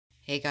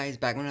Hey guys,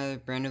 back with another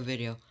brand new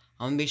video.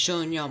 I'm gonna be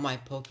showing y'all my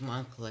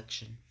Pokemon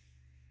collection.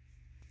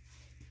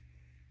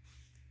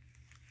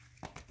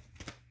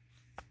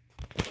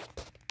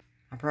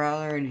 I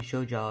probably already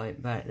showed y'all it,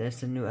 but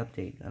that's a new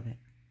update of it.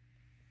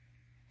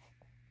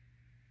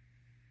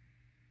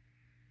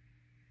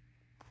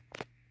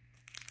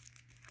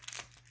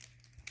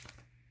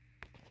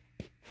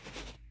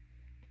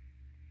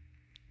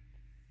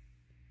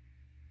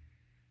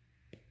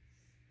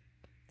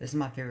 This is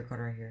my favorite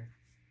card right here.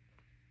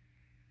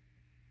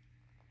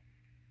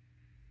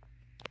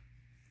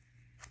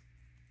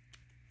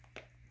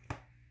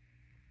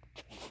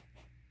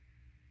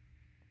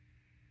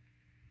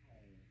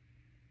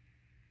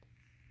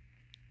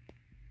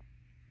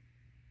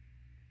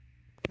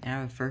 I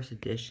have a first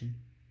edition.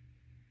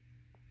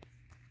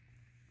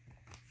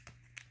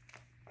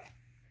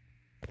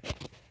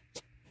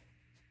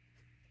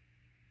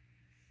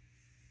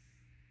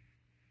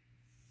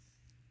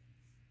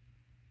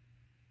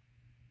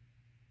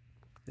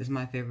 This is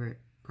my favorite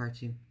card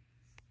too.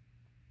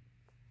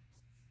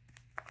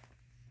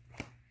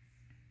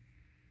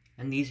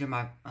 And these are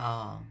my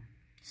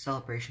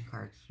celebration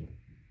cards.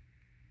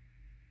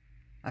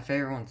 My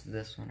favorite one's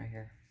this one right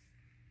here.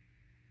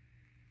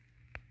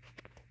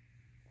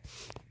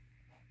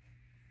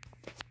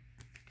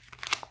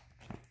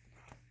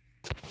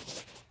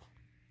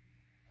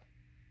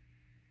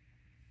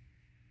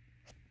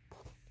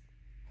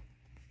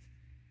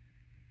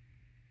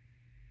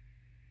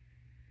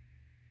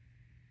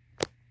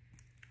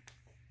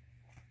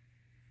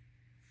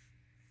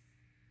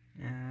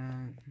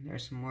 And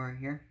there's some more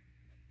here.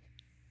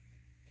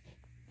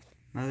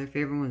 My other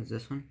favorite one is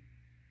this one.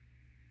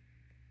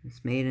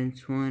 It's made in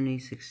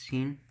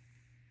 2016.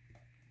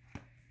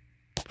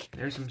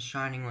 There's some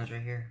shining ones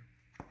right here.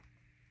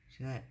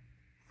 See that?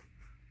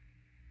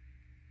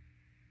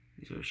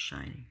 These are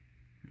shiny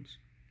ones.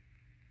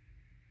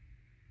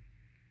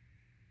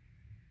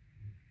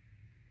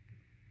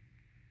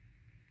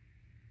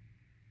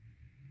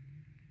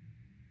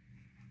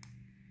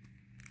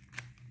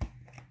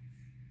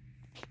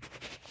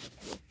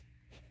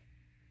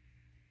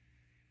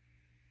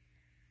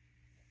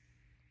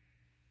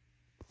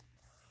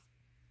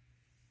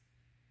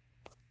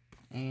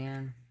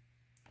 And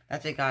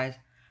that's it, guys.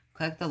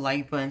 Click the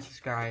like button,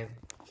 subscribe.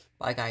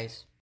 Bye, guys.